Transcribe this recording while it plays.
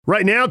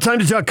Right now, time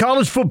to talk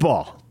college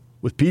football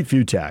with Pete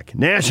Fiutak,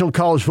 national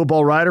college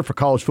football writer for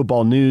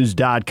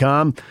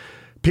collegefootballnews.com.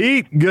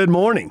 Pete, good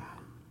morning.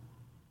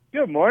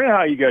 Good morning. How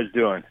are you guys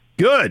doing?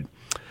 Good.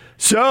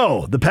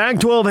 So, the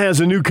Pac-12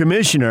 has a new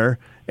commissioner,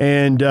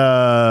 and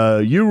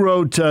you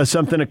wrote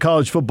something at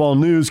College Football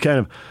News kind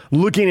of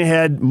looking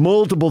ahead,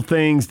 multiple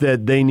things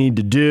that they need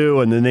to do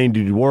and then they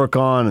need to work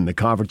on, and the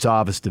conference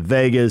office to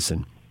Vegas,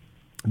 and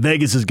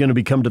Vegas is going to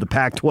become to the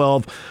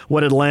Pac-12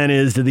 what Atlanta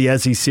is to the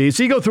SEC.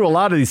 So you go through a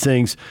lot of these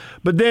things,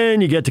 but then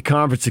you get to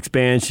conference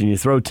expansion, you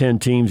throw 10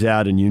 teams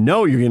out, and you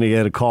know you're going to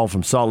get a call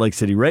from Salt Lake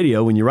City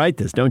Radio when you write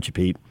this, don't you,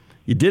 Pete?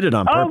 You did it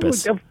on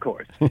purpose. Oh, of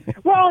course.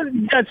 Well,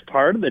 that's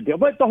part of the deal.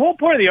 But the whole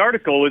point of the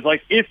article was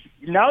like, if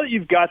now that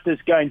you've got this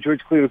guy, George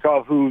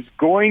Kliavkoff, who's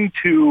going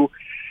to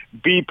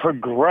be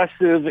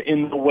progressive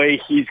in the way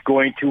he's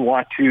going to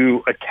want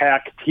to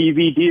attack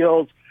TV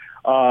deals,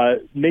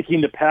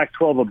 making the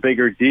Pac-12 a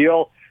bigger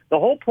deal. The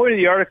whole point of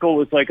the article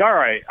was like, all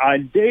right,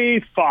 on day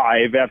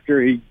 5,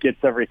 after he gets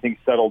everything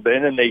settled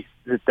in and they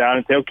sit down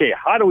and say, okay,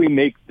 how do we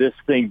make this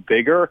thing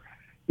bigger?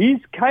 He's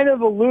kind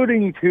of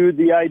alluding to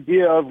the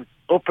idea of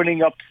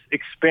opening up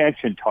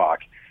expansion talk.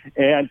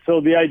 And so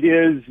the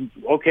idea is,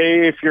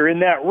 okay, if you're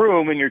in that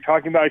room and you're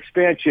talking about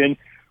expansion,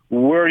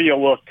 where do you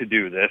look to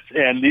do this?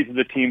 And these are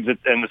the teams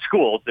and the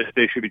schools that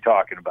they should be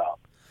talking about.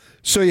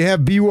 So you have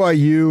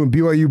BYU, and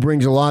BYU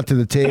brings a lot to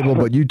the table,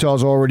 but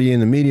Utah's already in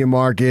the media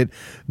market.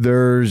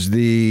 There's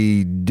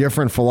the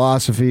different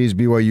philosophies,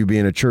 BYU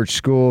being a church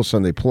school,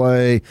 Sunday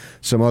play,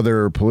 some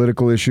other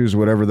political issues,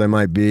 whatever they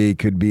might be,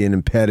 could be an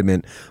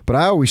impediment. But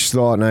I always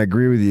thought, and I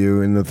agree with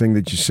you, and the thing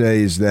that you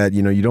say is that,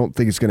 you know, you don't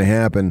think it's going to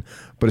happen,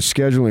 but a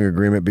scheduling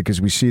agreement, because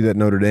we see that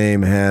Notre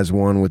Dame has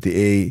one with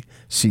the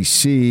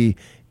ACC,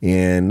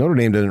 and Notre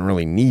Dame doesn't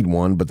really need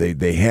one, but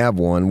they have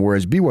one.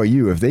 Whereas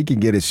BYU, if they can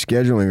get a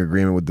scheduling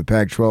agreement with the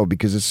Pac-12,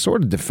 because it's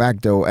sort of de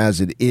facto as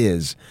it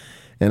is,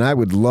 and I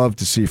would love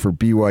to see for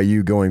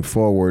BYU going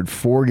forward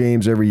 4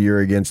 games every year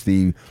against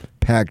the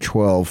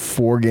Pac-12,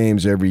 4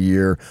 games every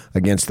year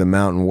against the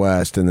Mountain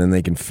West, and then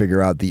they can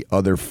figure out the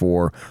other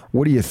 4.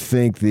 What do you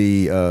think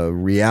the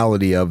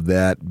reality of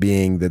that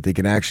being that they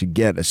can actually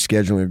get a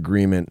scheduling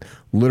agreement,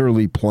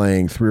 literally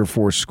playing 3 or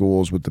 4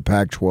 schools with the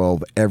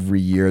Pac-12 every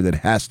year that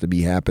has to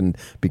be happened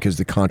because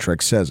the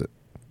contract says it?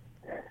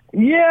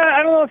 Yeah,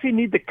 I don't know if you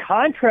need the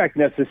contract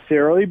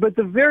necessarily, but at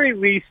the very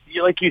least,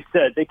 like you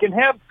said, they can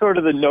have sort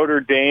of the Notre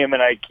Dame,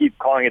 and I keep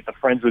calling it the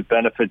friends with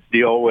benefits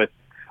deal, with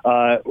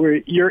where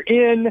you're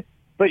in,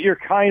 but you're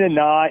kind of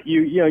not.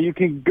 You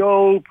can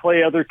go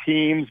play other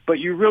teams, but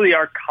you really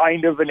are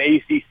kind of an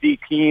ACC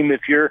team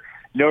if you're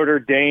Notre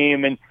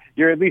Dame, and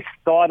you're at least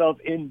thought of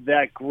in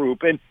that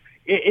group. And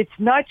it's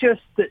not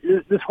just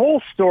this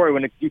whole story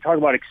when you talk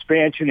about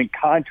expansion and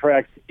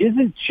contracts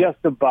isn't just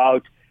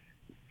about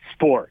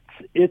sports.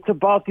 It's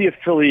about the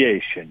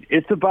affiliation.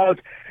 It's about,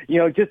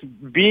 just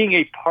being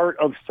a part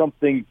of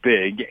something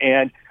big.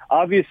 And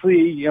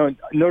obviously,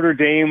 Notre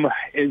Dame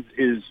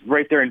is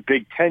right there in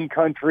Big Ten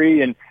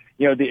country, and,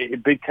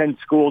 the Big Ten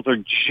schools are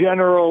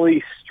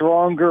generally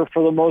stronger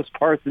for the most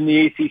part than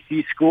the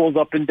ACC schools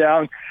up and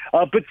down.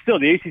 But still,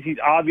 the ACC is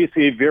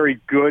obviously a very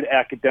good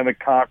academic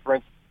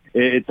conference.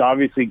 It's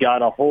obviously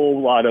got a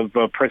whole lot of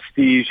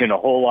prestige in a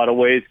whole lot of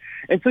ways.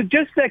 And so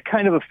just that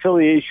kind of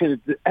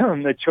affiliation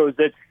that shows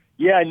that,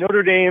 yeah,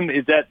 Notre Dame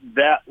is at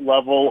that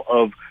level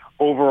of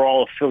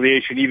overall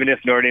affiliation, even if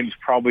Notre Dame's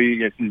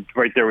probably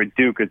right there with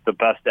Duke as the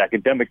best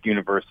academic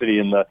university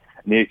in the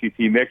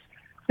ACC mix.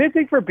 Same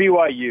thing for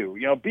BYU.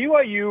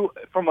 BYU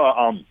from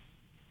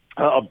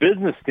a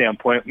business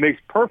standpoint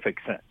makes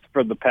perfect sense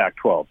for the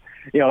Pac-12.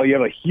 You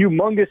have a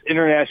humongous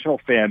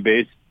international fan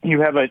base. You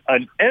have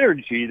an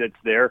energy that's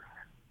there.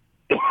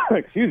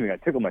 Excuse me, I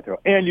tickled my throat.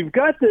 And you've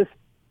got this,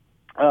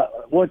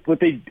 what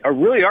they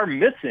really are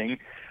missing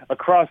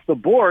across the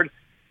board,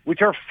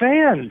 which are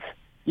fans.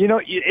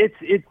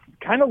 It's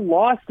kind of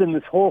lost in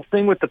this whole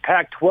thing with the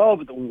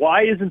Pac-12.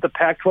 Why isn't the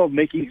Pac-12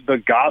 making the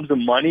gobs of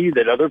money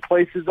that other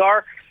places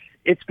are?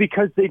 It's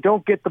because they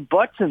don't get the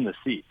butts in the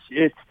seats.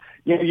 It's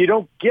you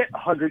don't get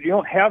you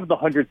don't have the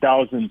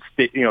 100,000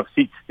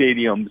 seat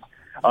stadiums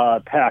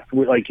packed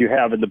like you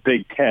have in the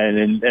Big Ten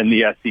and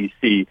the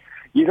SEC.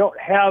 You don't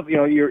have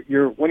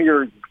your one of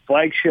your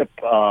flagship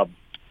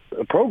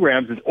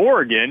programs is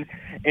Oregon,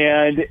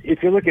 and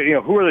if you look at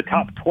who are the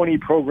top 20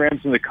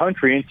 programs in the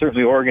country, and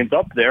certainly Oregon's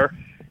up there,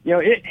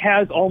 it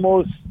has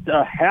almost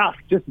half,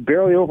 just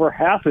barely over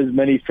half as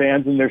many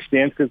fans in their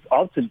stands because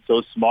Upton's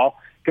so small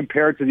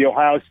compared to the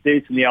Ohio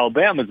States and the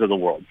Alabamas of the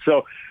world.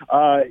 So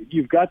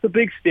you've got the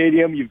big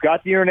stadium, you've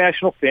got the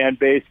international fan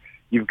base,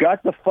 you've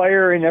got the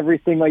fire and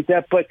everything like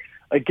that, but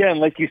again,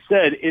 like you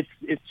said,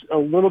 it's a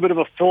little bit of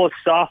a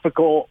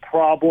philosophical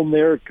problem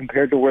there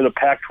compared to where the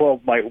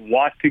Pac-12 might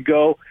want to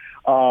go,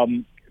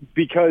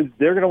 because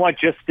they're going to want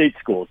just state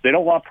schools. They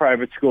don't want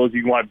private schools.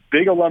 You want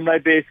big alumni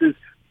bases,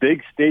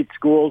 big state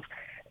schools.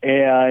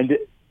 And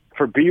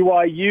for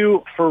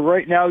BYU, for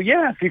right now,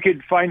 yeah, if you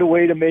could find a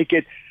way to make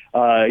it,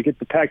 get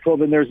the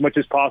Pac-12 in there as much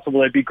as possible,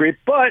 that'd be great.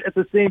 But at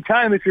the same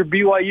time, if you're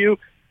BYU,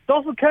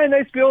 also kind of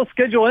nice to be able to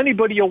schedule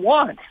anybody you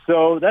want.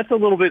 So that's a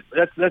little bit,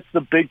 that's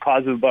the big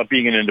positive about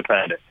being an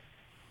independent.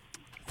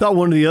 I thought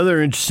one of the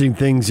other interesting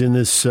things in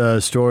this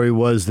story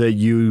was that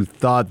you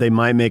thought they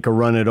might make a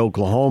run at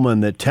Oklahoma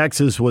and that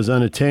Texas was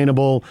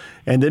unattainable,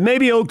 and that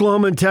maybe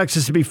Oklahoma and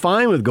Texas would be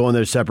fine with going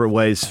their separate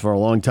ways. For a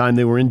long time,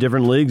 they were in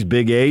different leagues,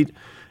 Big 8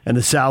 and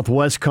the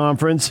Southwest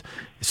Conference.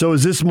 So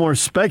is this more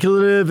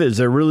speculative? Is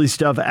there really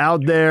stuff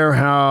out there?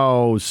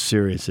 How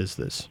serious is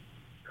this?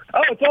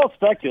 Oh, it's all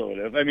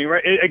speculative. I mean,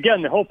 right,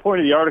 again, the whole point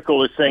of the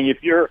article is saying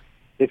if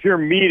you're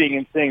meeting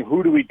and saying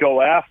who do we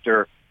go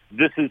after,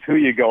 this is who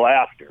you go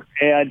after.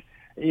 And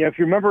if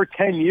you remember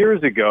 10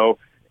 years ago,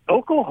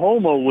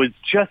 Oklahoma was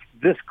just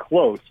this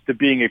close to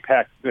being a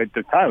Pac, at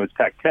the time it was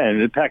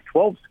Pac-10, a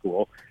Pac-12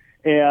 school,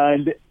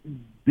 and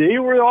they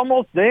were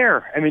almost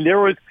there. I mean, there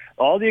was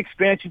all the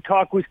expansion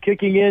talk was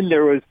kicking in.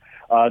 There was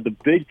the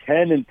Big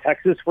Ten and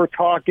Texas were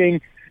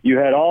talking. You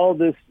had all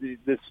this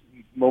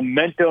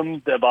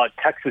momentum about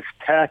Texas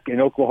Tech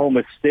and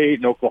Oklahoma State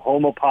and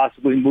Oklahoma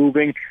possibly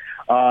moving.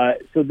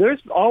 So there's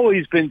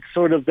always been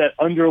sort of that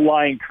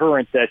underlying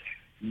current that,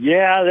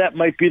 that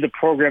might be the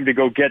program to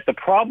go get. The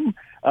problem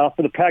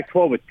for the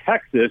Pac-12 with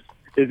Texas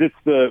is it's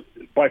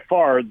by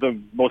far the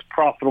most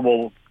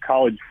profitable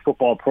college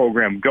football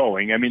program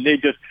going. I mean,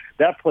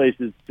 that place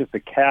is just a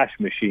cash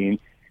machine,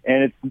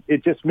 and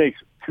it just makes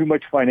too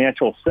much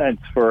financial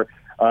sense for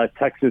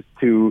Texas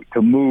to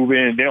move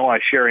in. They don't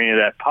want to share any of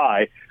that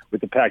pie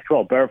with the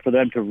Pac-12. Better for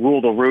them to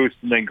rule the roost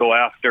and then go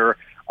after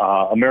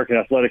American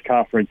Athletic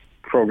Conference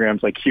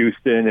programs like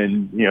Houston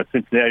and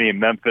Cincinnati and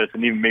Memphis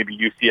and even maybe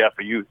UCF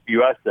or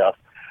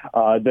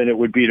USF than it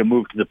would be to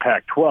move to the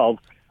Pac-12.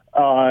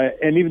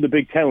 And even the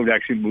Big Ten would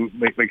actually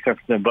make sense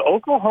for them. But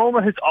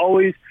Oklahoma has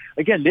always,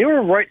 again, they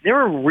were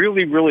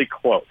really, really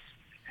close.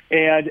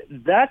 And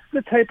that's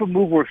the type of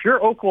move where if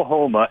you're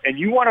Oklahoma and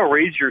you want to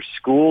raise your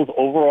school's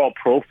overall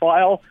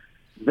profile,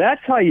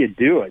 that's how you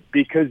do it,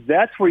 because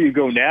that's where you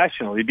go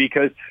nationally,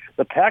 because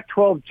the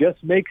Pac-12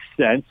 just makes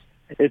sense.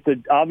 It's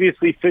an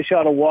obviously fish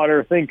out of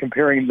water thing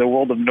comparing the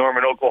world of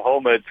Norman,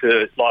 Oklahoma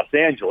to Los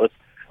Angeles.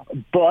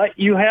 But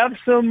you have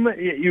some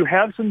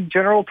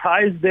general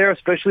ties there,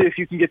 especially if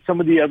you can get some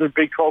of the other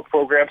Big 12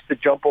 programs to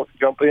jump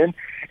in.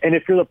 And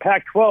if you're the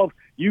Pac-12,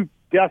 you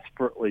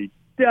desperately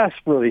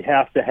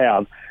have to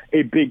have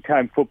a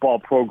big-time football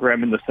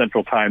program in the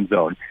Central Time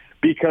Zone,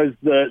 because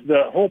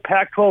the whole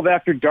Pac-12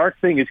 after dark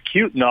thing is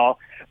cute and all,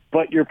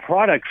 but your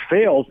product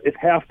fails if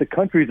half the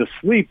country's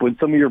asleep when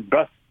some of your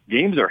best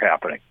games are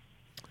happening.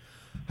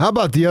 How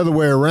about the other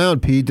way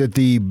around, Pete, that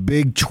the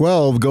Big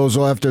 12 goes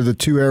after the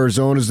two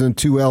Arizonas and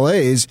two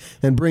LAs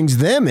and brings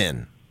them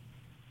in?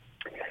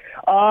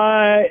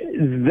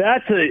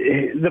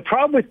 The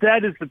problem with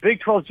that is the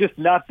Big 12's just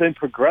not been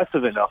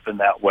progressive enough in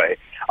that way.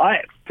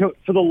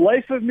 For the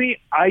life of me,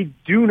 I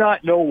do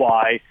not know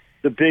why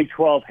the Big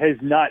 12 has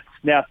not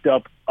snapped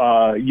up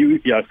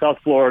South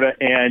Florida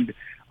and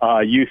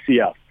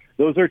UCF.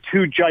 Those are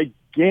two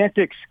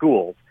gigantic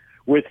schools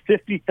with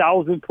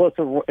 50,000 plus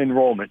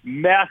enrollment,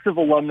 massive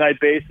alumni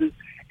bases,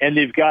 and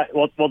they've got,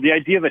 the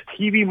idea of a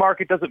TV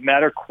market doesn't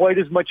matter quite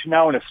as much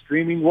now in a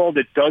streaming world.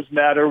 It does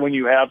matter when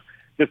you have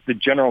just the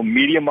general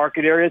media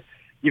market areas.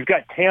 You've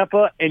got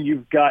Tampa and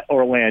you've got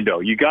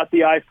Orlando. You got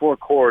the I-4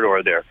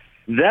 corridor there.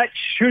 That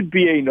should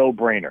be a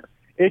no-brainer.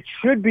 It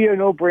should be a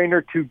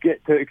no-brainer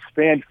to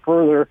expand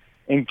further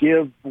and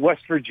give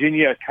West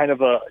Virginia kind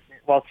of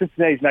while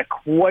Cincinnati's not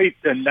quite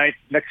a nice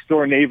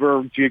next-door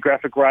neighbor,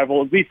 geographic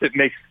rival, at least it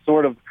makes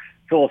sort of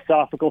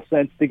philosophical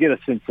sense to get a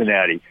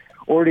Cincinnati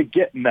or to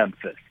get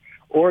Memphis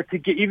or to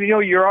get, even though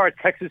you're a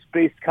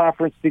Texas-based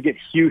conference, to get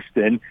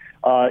Houston,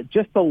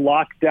 just to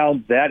lock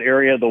down that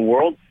area of the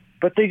world.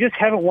 But they just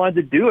haven't wanted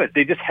to do it.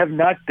 They just have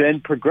not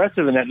been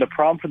progressive in that. And the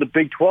problem for the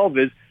Big 12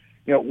 is,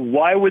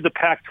 why would the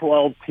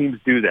Pac-12 teams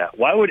do that?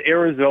 Why would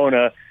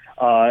Arizona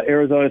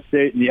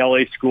State and the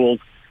LA schools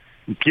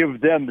give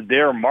them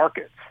their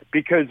markets?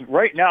 Because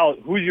right now,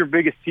 who's your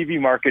biggest TV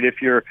market if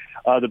you're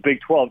the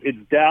Big 12? It's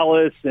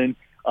Dallas and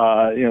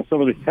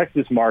some of the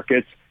Texas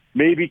markets,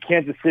 maybe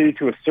Kansas City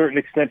to a certain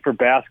extent for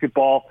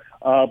basketball.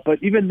 But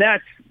even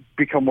that's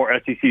become more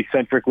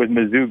SEC-centric with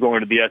Mizzou going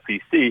to the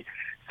SEC.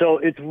 So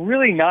it's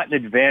really not an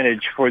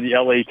advantage for the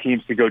LA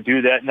teams to go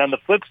do that. And on the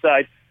flip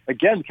side,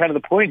 again, kind of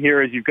the point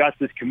here is you've got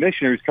this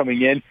commissioner who's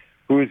coming in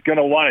who's going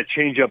to want to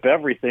change up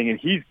everything, and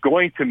he's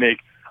going to make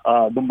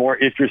the more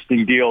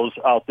interesting deals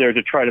out there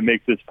to try to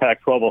make this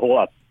Pac-12 a whole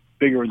lot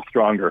bigger and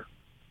stronger.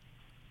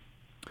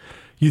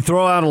 You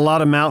throw out a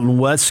lot of Mountain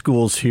West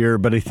schools here,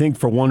 but I think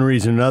for one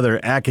reason or another,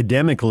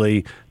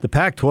 academically, the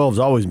Pac-12 has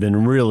always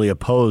been really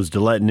opposed to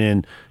letting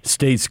in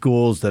state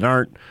schools that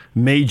aren't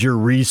major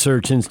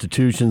research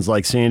institutions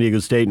like San Diego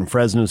State and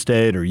Fresno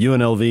State or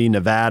UNLV,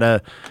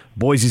 Nevada.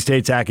 Boise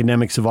State's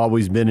academics have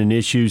always been an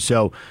issue,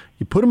 so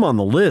you put them on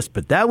the list,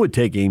 but that would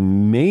take a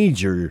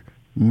major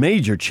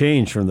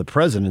change from the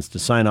presidents to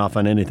sign off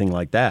on anything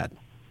like that.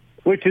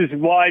 Which is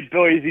why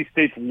Boise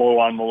State's low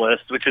on the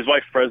list, which is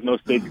why Fresno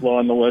State's low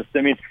on the list. I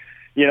mean,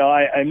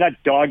 I'm not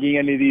dogging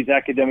any of these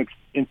academic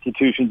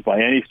institutions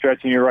by any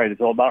stretch, and you're right.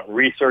 It's all about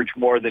research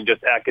more than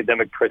just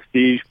academic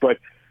prestige. But,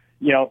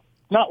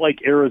 not like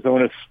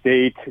Arizona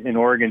State and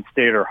Oregon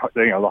State or,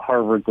 the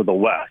Harvards of the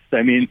West.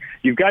 I mean,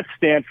 you've got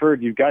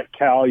Stanford, you've got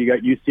Cal, you got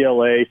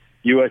UCLA,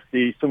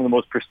 USC, some of the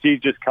most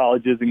prestigious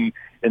colleges in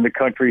the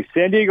country.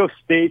 San Diego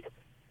State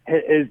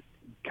has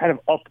kind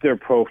of upped their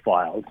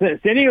profile. San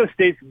Diego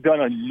State's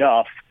done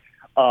enough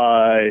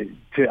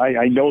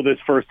I know this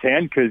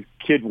firsthand because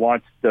kid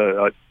wants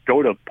to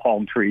go to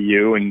Palm Tree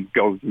U and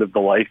go live the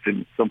life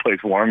in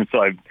someplace warm.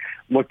 So I've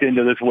looked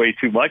into this way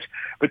too much.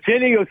 But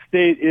San Diego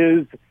State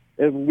is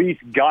at least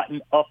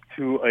gotten up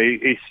to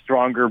a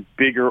stronger,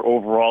 bigger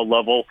overall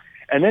level.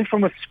 And then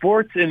from a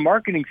sports and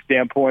marketing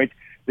standpoint,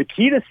 the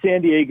key to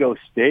San Diego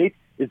State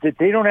is that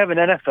they don't have an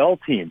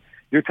NFL team.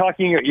 You're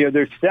talking,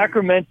 there's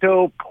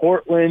Sacramento,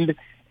 Portland,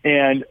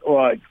 and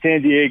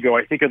San Diego,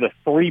 I think, are the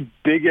three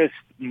biggest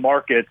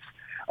markets,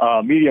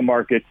 media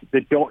markets,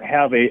 that don't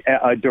have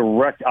a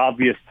direct,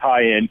 obvious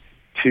tie-in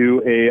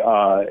to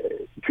an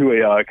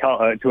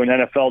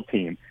NFL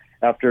team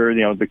after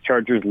the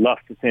Chargers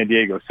left to San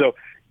Diego. So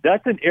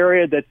that's an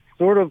area that's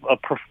sort of a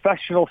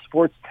professional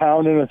sports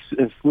town in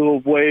a slew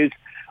of ways.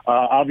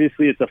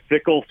 Obviously, it's a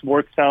fickle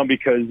sports town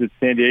because it's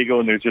San Diego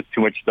and there's just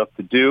too much stuff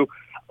to do.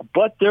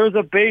 But there's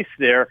a base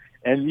there,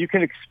 and you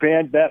can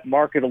expand that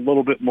market a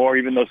little bit more,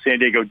 even though San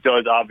Diego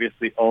does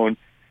obviously own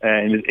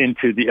and is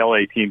into the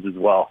LA teams as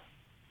well.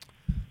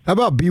 How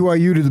about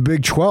BYU to the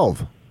Big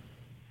 12?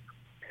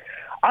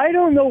 I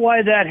don't know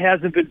why that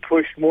hasn't been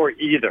pushed more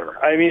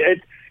either. I mean,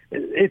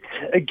 it's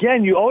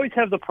again, you always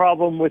have the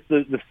problem with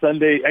the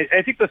Sunday.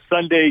 I think the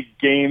Sunday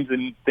games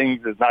and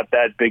things is not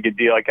that big a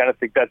deal. I kind of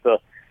think that's a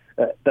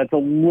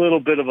little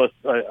bit of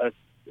a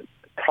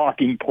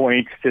talking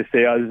point to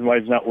say, this is why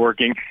it's not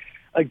working.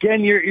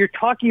 Again, you're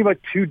talking about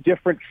two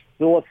different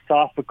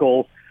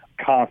philosophical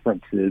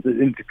conferences,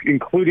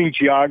 including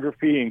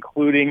geography,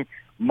 including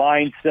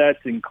mindsets,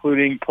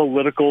 including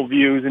political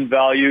views and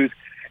values.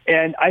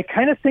 And I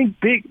kind of think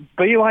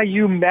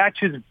BYU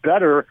matches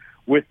better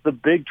with the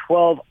Big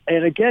 12.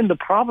 And again, the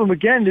problem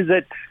again is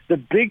that the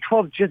Big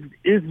 12 just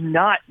is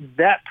not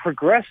that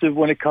progressive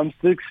when it comes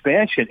to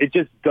expansion. It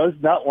just does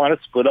not want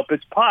to split up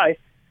its pie,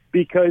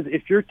 because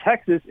if you're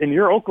Texas and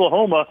you're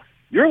Oklahoma,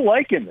 you're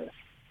liking this.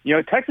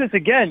 Texas,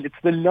 again, it's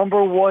the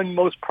number one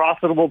most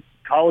profitable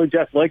college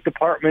athletic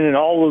department in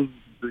all of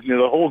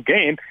the whole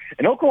game.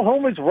 And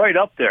Oklahoma's right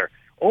up there.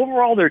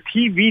 Overall, their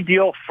TV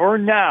deal for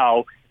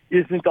now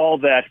isn't all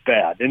that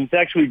bad. And it's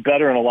actually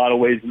better in a lot of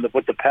ways than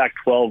what the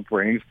Pac-12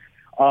 brings.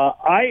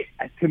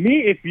 To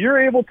me, if you're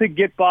able to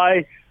get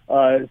by,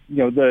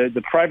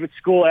 the private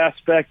school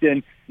aspect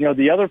and,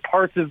 the other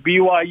parts of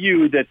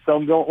BYU that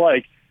some don't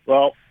like,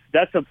 well,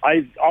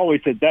 I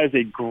always said that is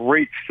a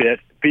great fit,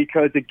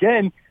 because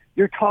again,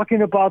 you're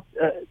talking about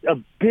a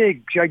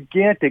big,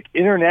 gigantic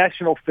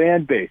international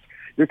fan base.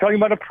 You're talking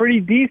about a pretty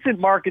decent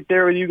market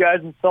there with you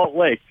guys in Salt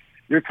Lake.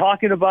 You're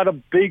talking about a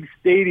big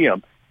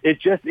stadium. It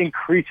just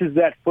increases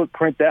that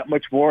footprint that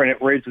much more, and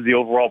it raises the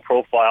overall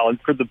profile. And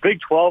for the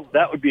Big 12,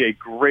 that would be a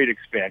great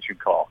expansion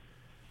call.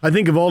 I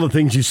think of all the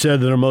things you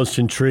said that are most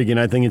intriguing,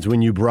 I think it's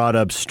when you brought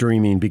up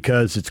streaming,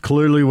 because it's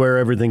clearly where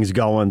everything's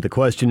going. The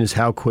question is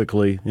how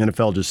quickly. The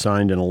NFL just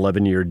signed an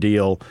 11-year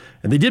deal,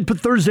 and they did put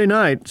Thursday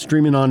night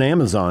streaming on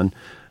Amazon.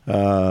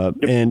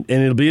 And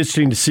it'll be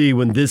interesting to see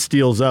when this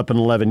deal's up in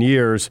 11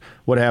 years,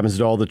 what happens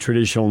to all the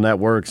traditional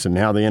networks and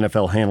how the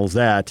NFL handles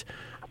that.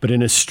 But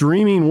in a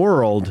streaming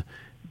world,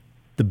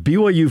 the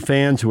BYU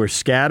fans who are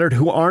scattered,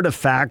 who aren't a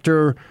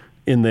factor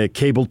in the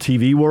cable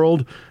TV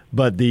world,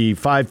 but the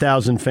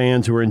 5,000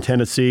 fans who are in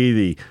Tennessee,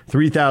 the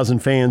 3,000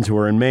 fans who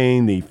are in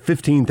Maine, the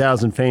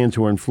 15,000 fans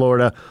who are in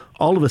Florida,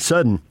 all of a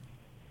sudden,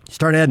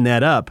 start adding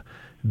that up,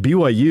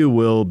 BYU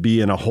will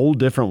be in a whole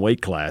different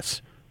weight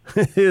class.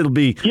 It'll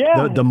be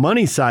the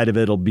money side of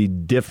it will be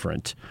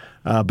different.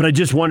 But I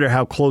just wonder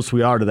how close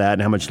we are to that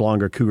and how much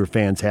longer Cougar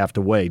fans have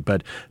to wait.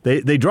 But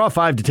they draw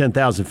 5,000 to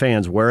 10,000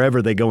 fans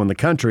wherever they go in the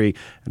country.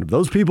 And if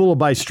those people will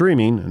buy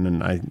streaming,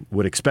 and I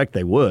would expect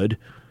they would,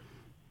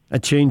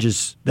 that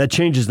changes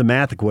the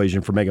math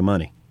equation for making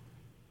money.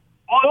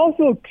 Well, it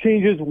also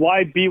changes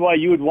why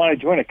BYU would want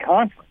to join a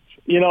conference.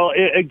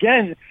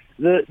 Again,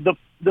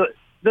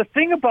 the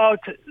thing about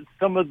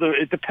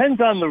it depends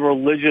on the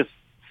religious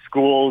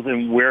schools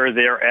and where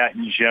they're at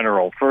in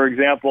general. For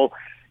example,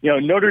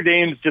 Notre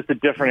Dame's just a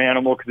different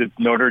animal because it's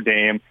Notre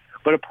Dame.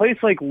 But a place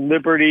like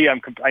Liberty,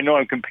 I know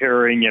I'm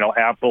comparing,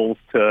 apples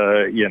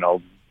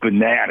to,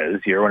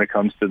 bananas here when it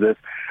comes to this.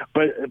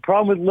 But the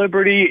problem with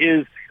Liberty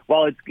is,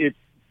 while it's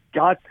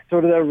got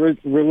sort of that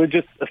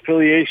religious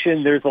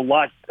affiliation, there's a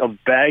lot of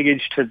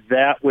baggage to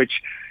that,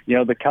 which,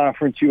 the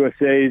Conference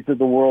USAs of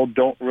the world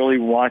don't really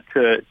want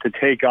to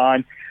take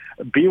on.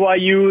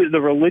 BYU,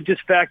 the religious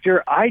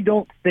factor, I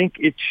don't think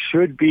it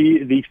should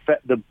be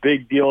the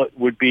big deal it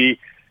would be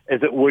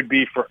as it would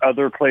be for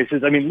other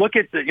places. I mean, look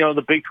at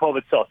the Big 12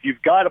 itself.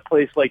 You've got a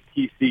place like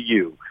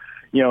TCU,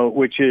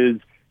 which is,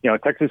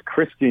 Texas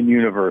Christian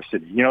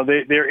University.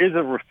 There is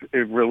a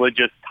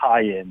religious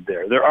tie-in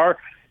there.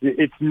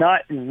 It's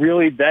not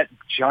really that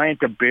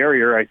giant a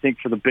barrier, I think,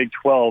 for the Big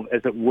 12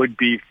 as it would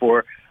be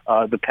for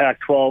the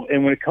Pac-12.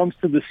 And when it comes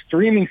to the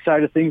streaming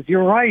side of things,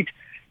 you're right.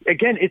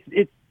 Again,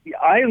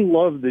 I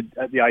love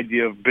the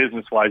idea of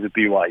business-wise at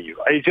BYU.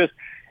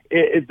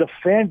 The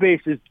fan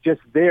base is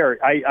just there.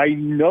 I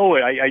know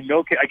it.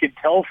 I can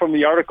tell from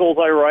the articles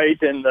I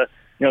write and the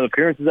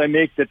appearances I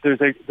make that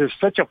there's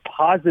such a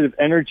positive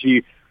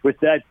energy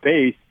with that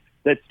base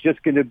that's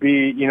just going to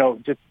be,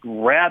 just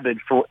rabid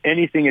for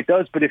anything it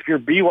does. But if you're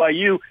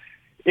BYU,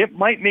 it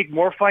might make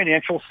more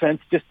financial sense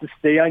just to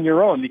stay on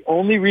your own. The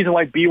only reason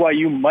why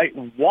BYU might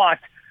want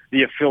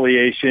the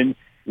affiliation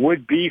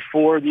would be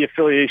for the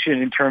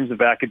affiliation in terms of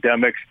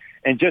academics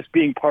and just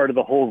being part of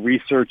the whole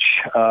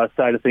research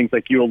side of things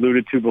like you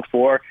alluded to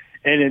before.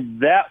 And in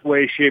that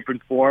way, shape,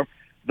 and form,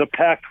 the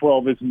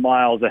Pac-12 is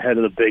miles ahead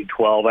of the Big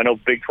 12. I know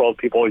Big 12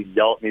 people always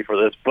yell at me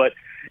for this, but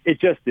it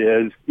just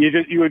is.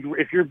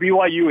 If you're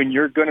BYU and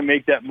you're going to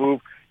make that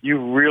move,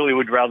 you really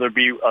would rather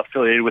be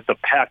affiliated with the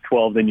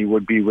Pac-12 than you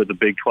would be with the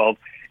Big 12.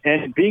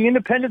 And being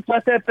independent's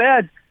not that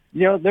bad.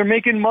 They're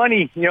making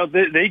money.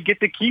 They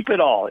get to keep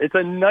it all. It's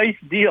a nice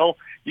deal.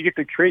 You get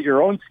to create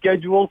your own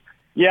schedule.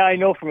 Yeah, I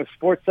know from a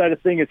sports side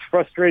of things, it's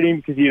frustrating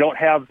because you don't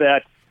have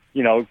that,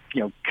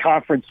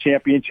 conference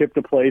championship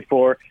to play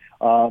for.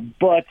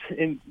 But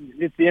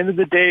at the end of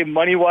the day,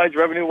 money-wise,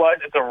 revenue-wise,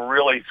 it's a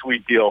really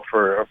sweet deal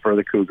for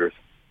the Cougars.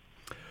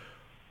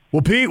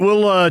 Well, Pete,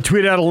 we'll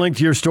tweet out a link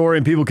to your story,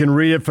 and people can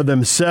read it for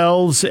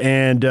themselves.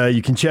 And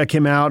you can check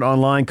him out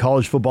online,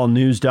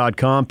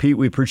 collegefootballnews.com. Pete,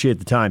 we appreciate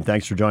the time.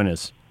 Thanks for joining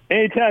us.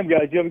 Anytime,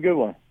 guys. You have a good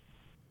one.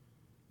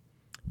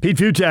 Pete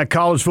Fiutak,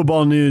 College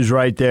Football News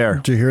right there.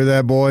 Did you hear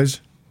that,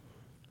 boys?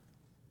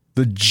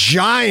 The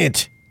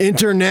giant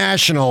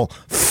international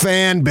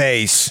fan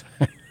base.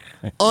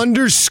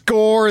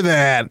 Underscore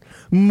that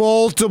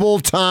multiple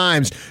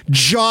times.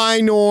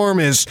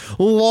 Ginormous,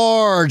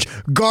 large,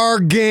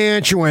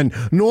 gargantuan.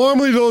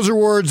 Normally those are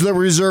words that are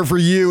reserved for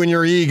you and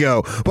your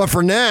ego. But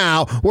for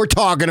now, we're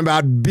talking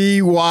about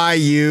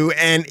BYU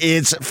and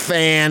its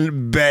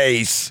fan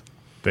base.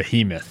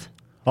 Behemoth.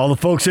 All the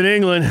folks in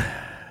England.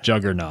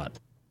 Juggernaut.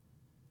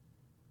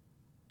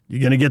 You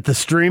going to get the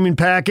streaming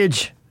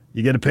package?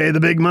 You going to pay the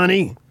big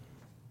money?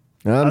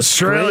 I'm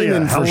Australia,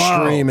 screaming for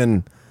hello.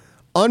 streaming.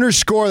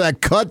 Underscore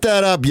that. Cut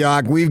that up,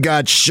 Yak. We've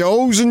got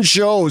shows and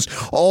shows.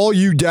 All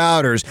you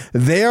doubters,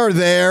 they are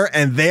there,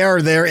 and they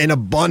are there in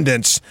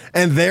abundance,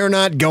 and they're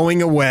not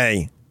going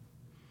away.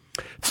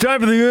 It's time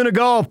for the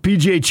Unigolf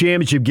PGA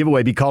Championship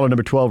giveaway. Be caller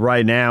number 12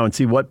 right now and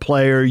see what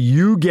player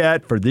you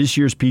get for this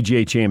year's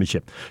PGA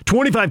Championship.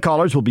 25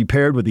 callers will be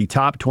paired with the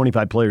top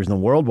 25 players in the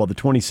world, while the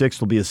 26th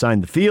will be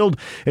assigned the field.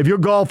 If your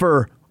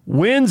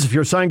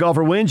assigned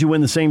golfer wins, you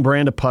win the same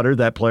brand of putter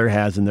that player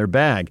has in their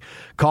bag.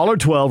 Caller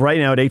 12 right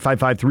now at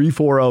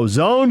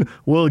 855-340-ZONE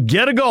will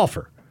get a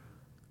golfer.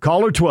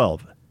 Caller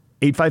 12,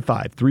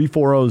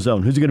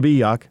 855-340-ZONE. Who's it going to be,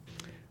 Yak?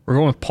 We're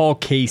going with Paul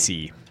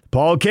Casey.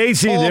 Paul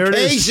Casey, there it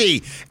is.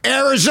 Casey,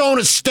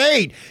 Arizona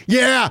State.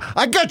 Yeah,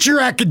 I got your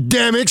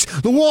academics.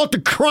 The Walter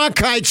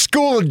Cronkite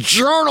School of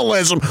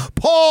Journalism.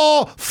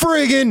 Paul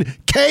friggin'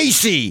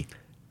 Casey.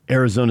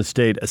 Arizona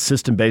State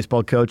assistant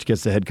baseball coach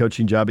gets the head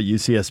coaching job at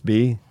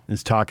UCSB.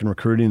 Is talking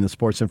recruiting in the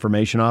sports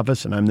information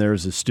office, and I'm there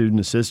as a student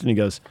assistant. He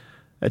goes,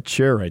 that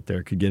chair right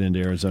there could get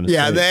into Arizona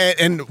State. Yeah,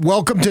 and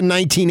welcome to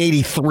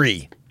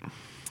 1983.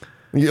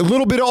 A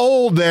little bit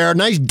old there.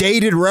 Nice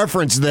dated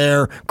reference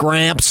there,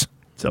 Gramps.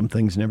 Some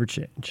things never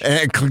change.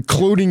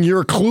 Including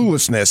your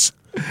cluelessness.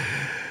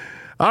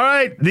 All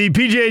right, the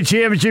PGA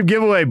Championship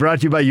giveaway brought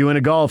to you by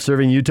Unigolf,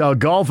 serving Utah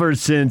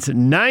golfers since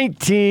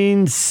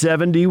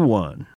 1971.